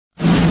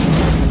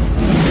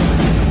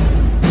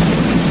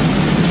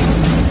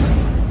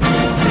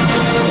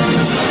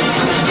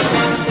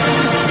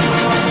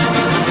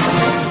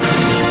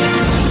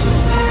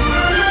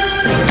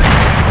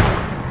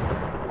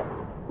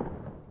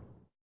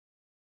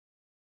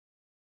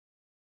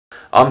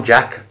I'm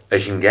Jack,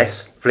 as you can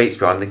guess, Fleet's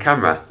behind the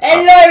camera.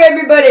 Hello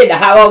everybody,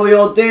 how are we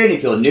all doing?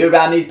 If you're new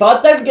around these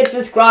parts, don't forget to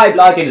subscribe,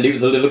 like and leave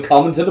us a little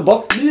comment in the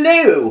box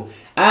below.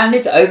 And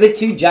it's over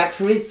to Jack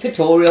for his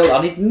tutorial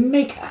on his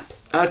makeup.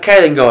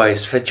 Okay then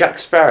guys, for Jack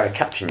Sparrow,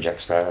 Captain Jack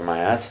Sparrow I might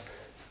add,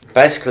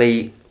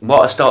 basically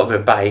what I start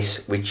with a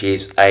base, which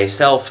is a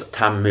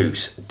self-tan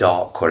mousse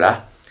dark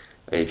colour,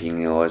 if you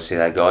can all see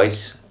that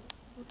guys.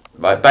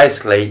 Right,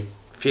 basically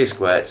a few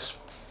squirts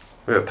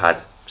with a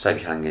pad, so you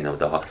can get no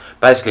dark.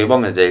 Basically what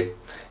I'm going to do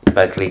is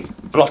basically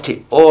blot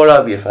it all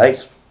over your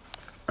face.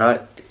 Right,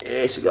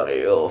 it's got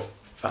it all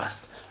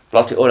fast.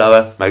 Blot it all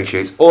over, make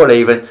sure it's all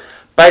even,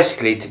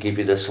 basically to give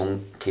you the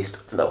sun-kissed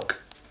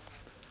look.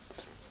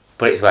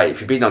 Put it this way,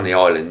 if you've been on the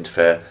island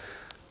for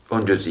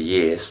hundreds of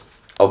years,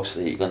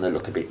 obviously you're going to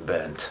look a bit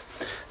burnt.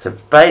 So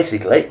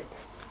basically,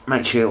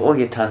 make sure all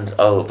your tan's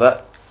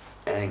over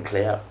and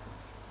clear.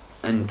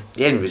 And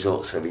the end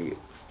result's going to be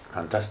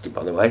fantastic,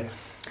 by the way.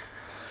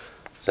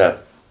 So,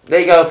 there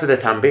you go for the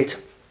tan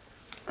bit.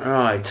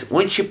 Right,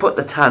 once you put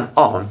the tan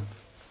on,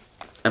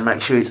 and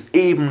make sure it's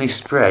evenly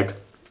spread.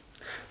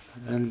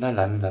 Right,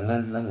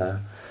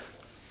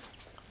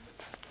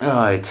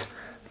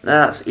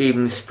 now that's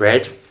evenly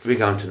spread, we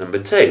go on to number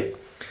 2.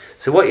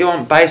 So what you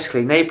want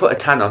basically, now you put a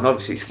tan on,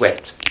 obviously it's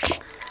wet,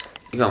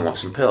 you're going to want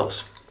some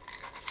pearls.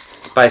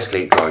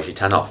 Basically it dries your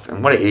tan off,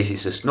 and what it is,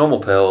 it's just normal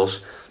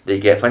pearls that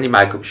you get from any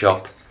makeup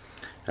shop.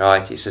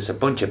 Right, it's just a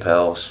bunch of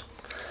pearls,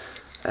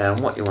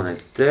 and what you want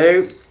to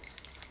do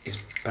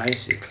is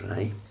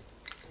basically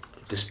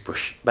just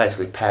brush,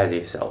 basically powder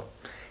yourself.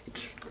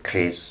 It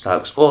clears,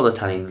 soaks all the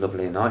tanning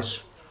lovely and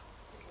nice.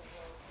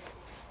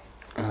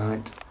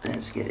 Alright,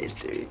 let's get this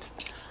dude.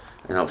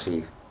 And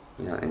obviously,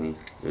 you know, any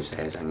loose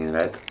hairs hanging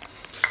about.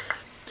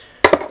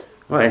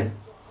 Right then,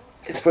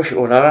 let's brush it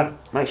all over,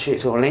 make sure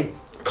it's all in.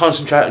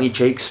 Concentrate on your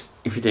cheeks,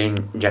 if you're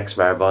doing Jack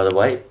Sparrow by the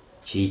way.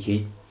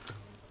 Cheeky.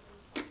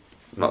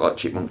 Not like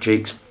chipmunk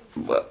cheeks,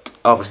 but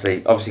obviously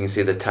you can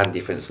see the tan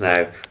difference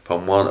now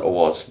from what it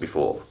was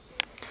before.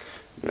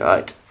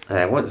 Right,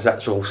 once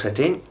that's all set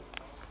in,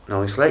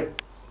 nicely,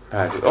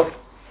 powder it up.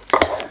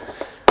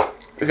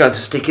 We're going to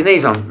sticking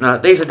these on. Now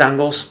these are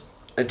dangles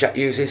that Jack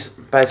uses.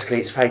 Basically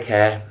it's fake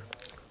hair.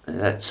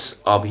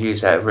 I've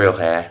used out of real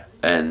hair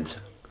and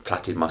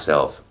plaited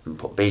myself and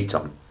put beads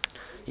on.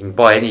 You can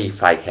buy any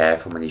fake hair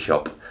from any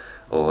shop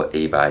or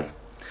eBay.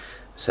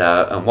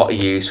 So, and what I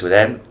use for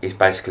them is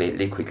basically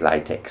liquid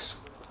latex.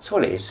 That's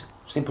all it is.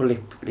 Simple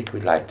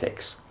liquid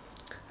latex.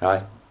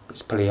 Right,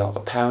 it's probably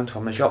 £1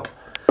 from the shop.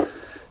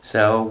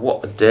 So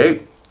what I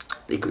do,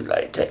 liquid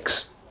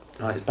latex.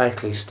 Right,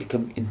 basically stick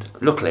them in.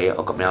 Luckily, I've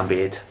got my own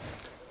beard,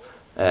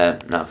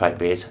 not a fake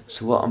beard.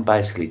 So what I'm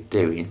basically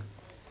doing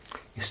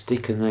is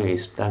sticking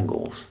these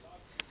dangles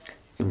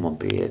in my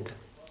beard.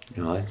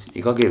 Right,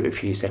 you got to give it a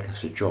few seconds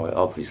to dry,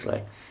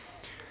 obviously.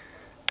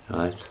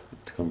 Right,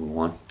 number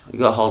 1. You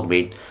got to hold them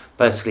in,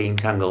 basically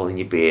entangle in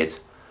your beard.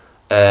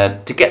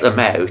 To get them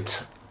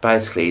out,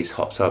 basically it's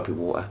hot soapy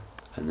water,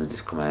 and they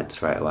just come out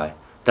straight away.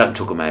 Don't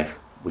tug them out,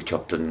 which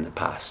I've done in the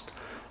past,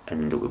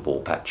 and end up with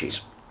bald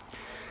patches.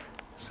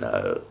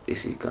 So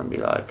this is going to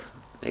be like,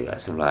 there you go,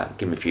 something like that.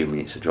 Give me a few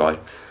minutes to dry.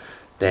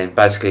 Then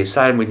basically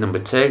same with number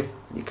 2,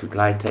 liquid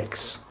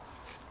latex.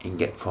 You can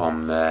get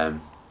from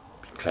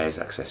Claire's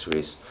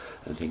accessories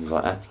and things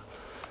like that.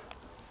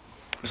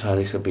 So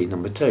this will be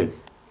number 2.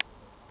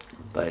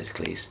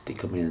 Basically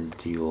stick them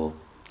into your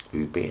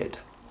beard.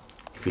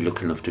 If you're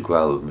lucky enough to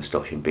grow a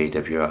moustache and beard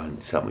of your own,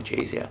 it's so much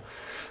easier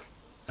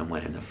than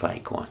wearing a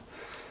fake one.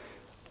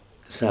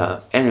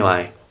 So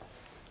anyway,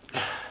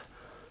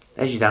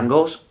 there's your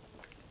dangles.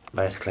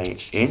 Basically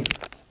in.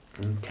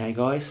 Okay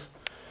guys,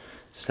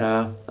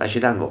 so that's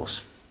your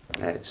dangles.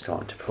 Now it's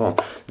time to perform.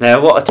 Now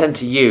what I tend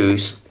to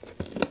use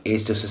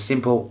is just a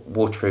simple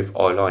waterproof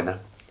eyeliner.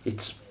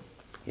 It's,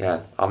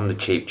 yeah, I'm the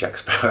cheap Jack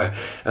Sparrow,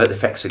 the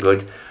effects are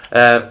good.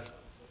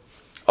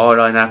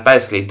 Eyeliner,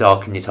 basically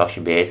darken your tosh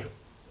and beard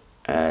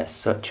as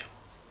such.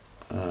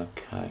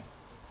 Okay,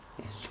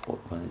 this is what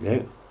we're going to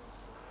do.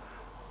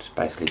 Just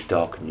basically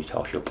darken your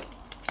tosh up.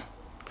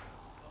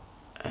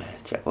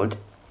 Check wood.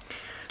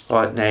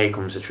 Right, now here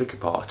comes the tricky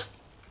part.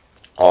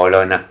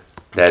 Eyeliner.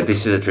 Now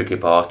this is the tricky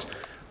part.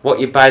 What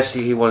you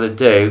basically want to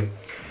do,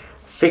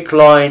 thick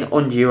line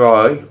under your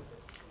eye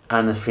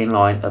and a thin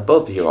line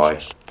above your eye.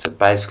 So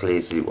basically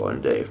this is what you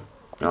want to do.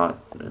 Right,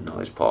 the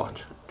nice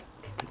part.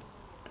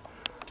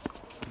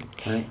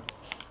 Okay,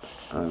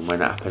 and when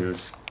that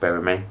happens, bear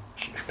with me,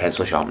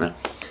 pencil sharpener.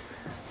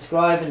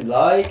 Subscribe and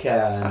like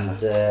and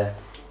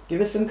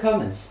give us some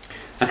comments.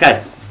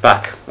 Okay,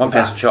 back. One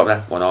pencil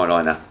sharpener, one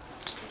eyeliner.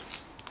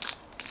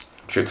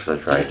 Trick for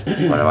the trade,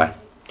 by the way.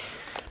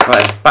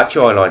 Right, back to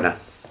your eyeliner.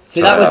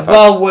 See, that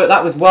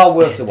was well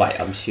worth the wait.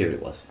 I'm sure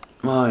it was.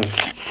 Right,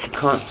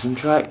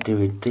 concentrate.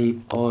 Do a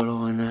deep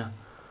eyeliner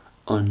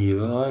on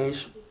your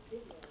eyes.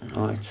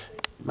 Right,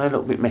 it may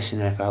look a bit messy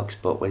there, folks,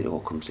 but when it all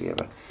comes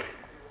together.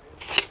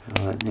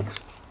 Right,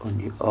 next on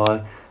your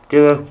eye.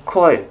 Do a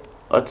quite,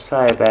 I'd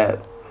say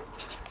about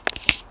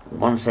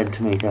 1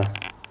 centimetre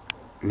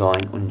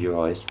line under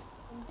your eyes.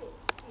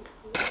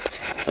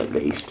 at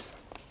least.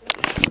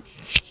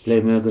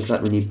 Believe me, because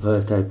like when you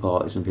birthday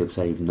parties and people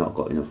say you've not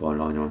got enough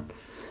eyeliner on,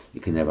 you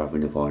can never have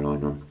enough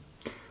eyeliner on.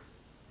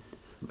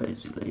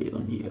 Basically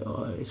on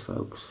your eyes,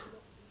 folks.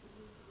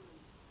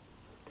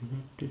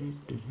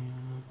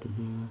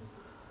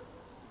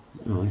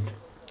 Right,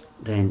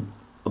 then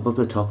above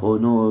the top, I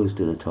know I always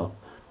do the top,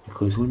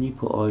 because when you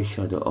put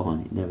eyeshadow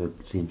on, it never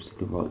seems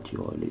to go right to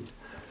your eyelids.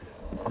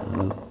 So,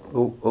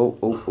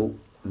 Oh,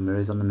 the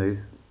mirror's on the move.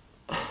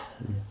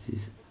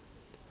 this is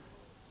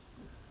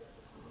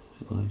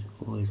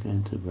always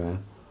going to the brow.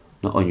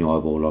 Not on your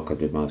eyeball like I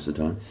did most of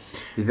the time.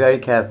 Be very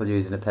careful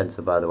using a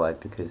pencil, by the way,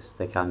 because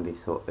they can be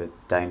sort of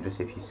dangerous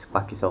if you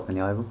whack yourself in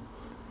the eyeball.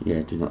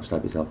 Yeah, do not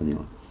stab yourself in the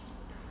eye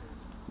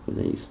with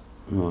these.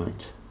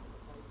 Right,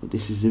 but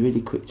this is a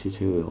really quick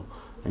tutorial,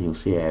 and you'll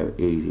see how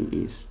easy it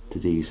is to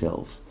do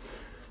yourselves.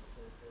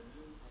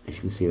 As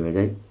you can see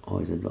already,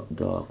 eyes are a lot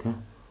darker.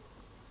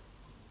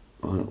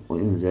 Right, what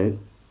you're going to do,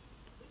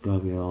 go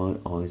over your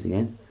eyes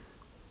again,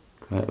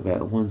 create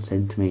about a 1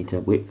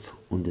 centimetre width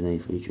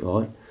underneath each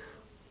eye.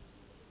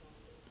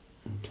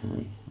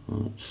 Okay,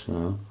 right,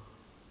 so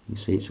you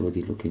see it's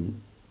already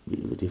looking a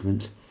bit of a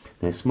difference.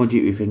 Now smudge it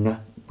with your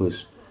finger,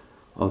 because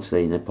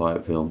obviously in a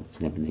pirate film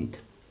it's never neat.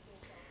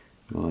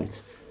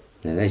 Right,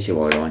 now there's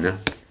your eyeliner,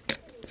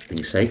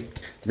 you see.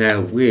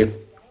 Now with,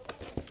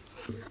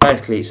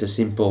 basically it's a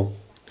simple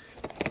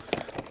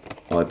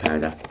eye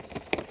powder.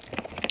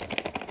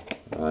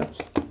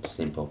 Right,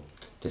 simple.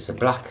 Just a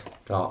black,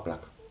 dark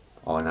black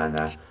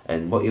eyeliner.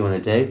 And what you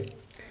want to do,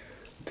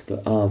 to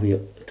go over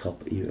the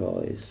top of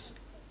your eyes,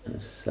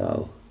 as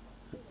so,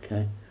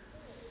 okay.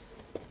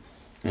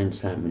 And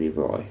same with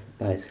your eye.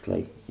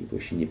 Basically, you're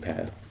brushing your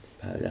powder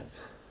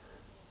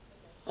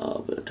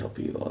over the top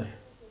of your eye,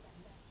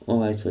 all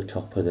the way to the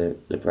top of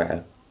the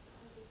brow,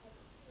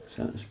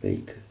 so to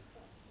speak.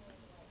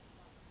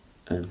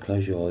 And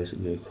close your eyes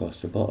and go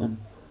across the bottom,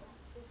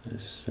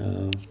 as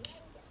so.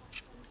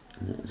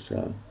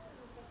 So,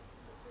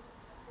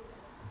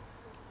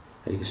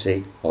 as you can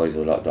see, eyes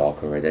are a lot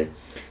darker already.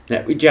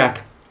 Now with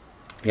Jack,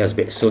 he has a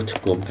bit of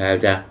soot,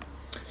 gunpowder,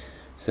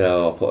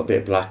 so I'll put a bit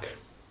of black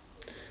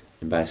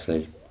and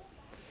basically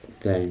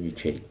down your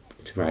cheek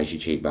to raise your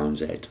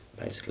cheekbones out,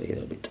 basically a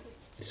little bit.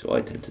 That's what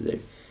I tend to do.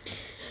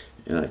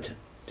 Right,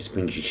 just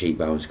brings your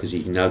cheekbones, because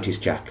you can notice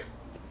Jack,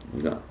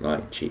 we've got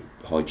like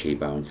high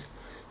cheekbones,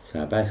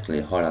 so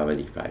basically high over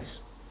your face.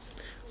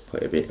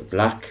 Put a bit of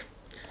black,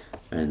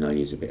 and I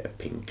use a bit of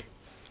pink,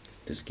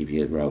 just give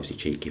you a rosy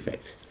cheek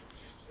effect.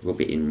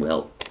 Rub it in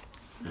well.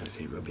 That's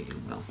it, rub it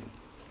in well.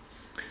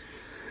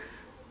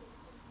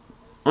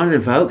 On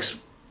then, folks.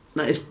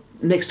 That is,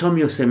 next time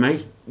you'll see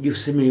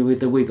me with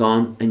the wig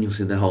on, and you'll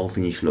see the whole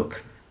finished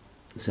look.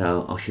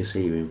 So I shall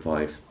see you in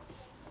 5.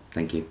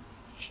 Thank you.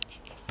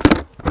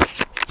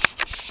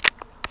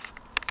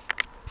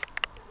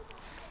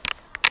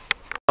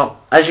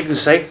 Well, as you can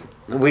see,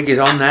 the wig is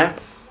on now.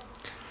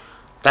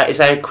 That is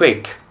how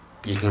quick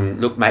you can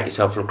make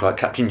yourself look like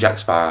Captain Jack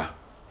Sparrow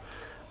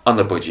on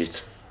the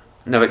budget.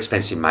 No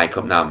expensive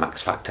makeup, no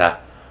Max Factor.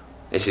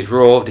 This is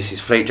raw, this is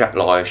Fleet Jack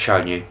Live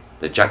showing you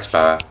the Jack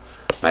Sparrow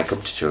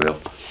makeup tutorial.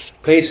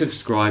 Please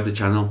subscribe to the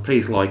channel,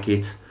 please like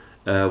it.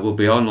 We'll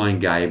be online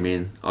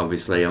gaming,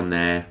 obviously, on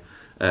there.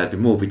 There'll be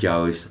more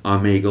videos.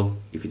 Omegle,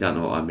 if you don't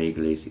know what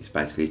Omegle is, it's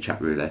basically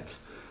chat roulette.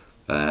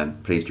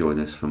 Please join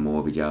us for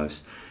more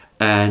videos.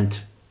 And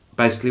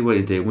basically what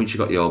you do, once you've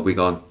got your wig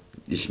on,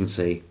 as you can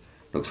see,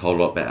 looks a whole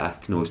lot better.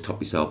 You can always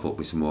top yourself up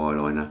with some more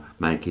eyeliner,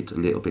 make it a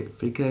little bit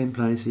thicker in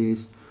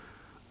places,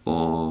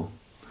 or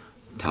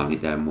tone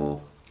it down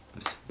more.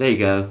 There you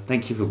go.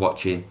 Thank you for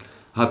watching.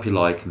 Hope you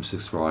like and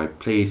subscribe.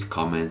 Please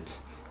comment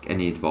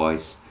any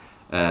advice.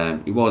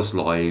 It was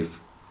live,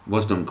 it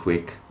was done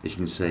quick, as you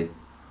can see,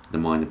 the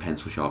minor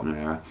pencil sharpener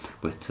error,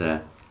 but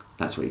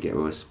that's what you get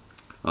with us.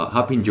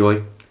 Hope you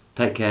enjoy.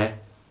 Take care.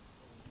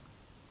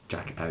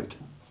 Jack out.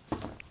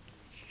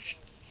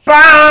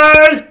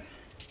 Bye!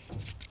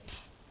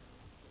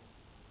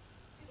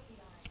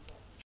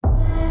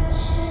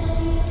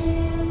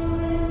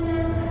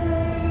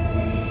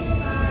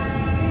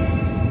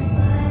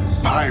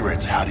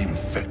 Pirates had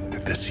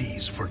infected the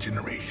seas for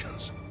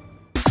generations.